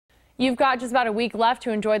You've got just about a week left to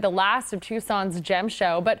enjoy the last of Tucson's gem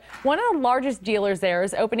show, but one of the largest dealers there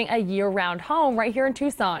is opening a year-round home right here in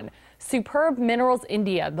Tucson. Superb Minerals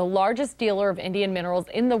India, the largest dealer of Indian minerals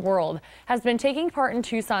in the world, has been taking part in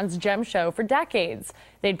Tucson's gem show for decades.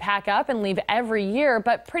 They'd pack up and leave every year,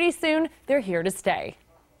 but pretty soon they're here to stay.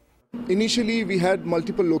 Initially, we had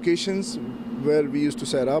multiple locations where we used to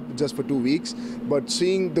set up just for 2 weeks, but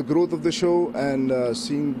seeing the growth of the show and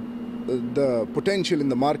seeing the potential in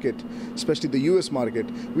the market, especially the U.S. market,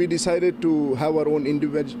 we decided to have our own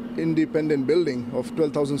independent building of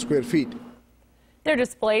 12,000 square feet. Their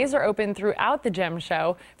displays are open throughout the gem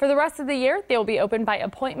show. For the rest of the year, they will be open by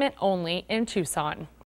appointment only in Tucson.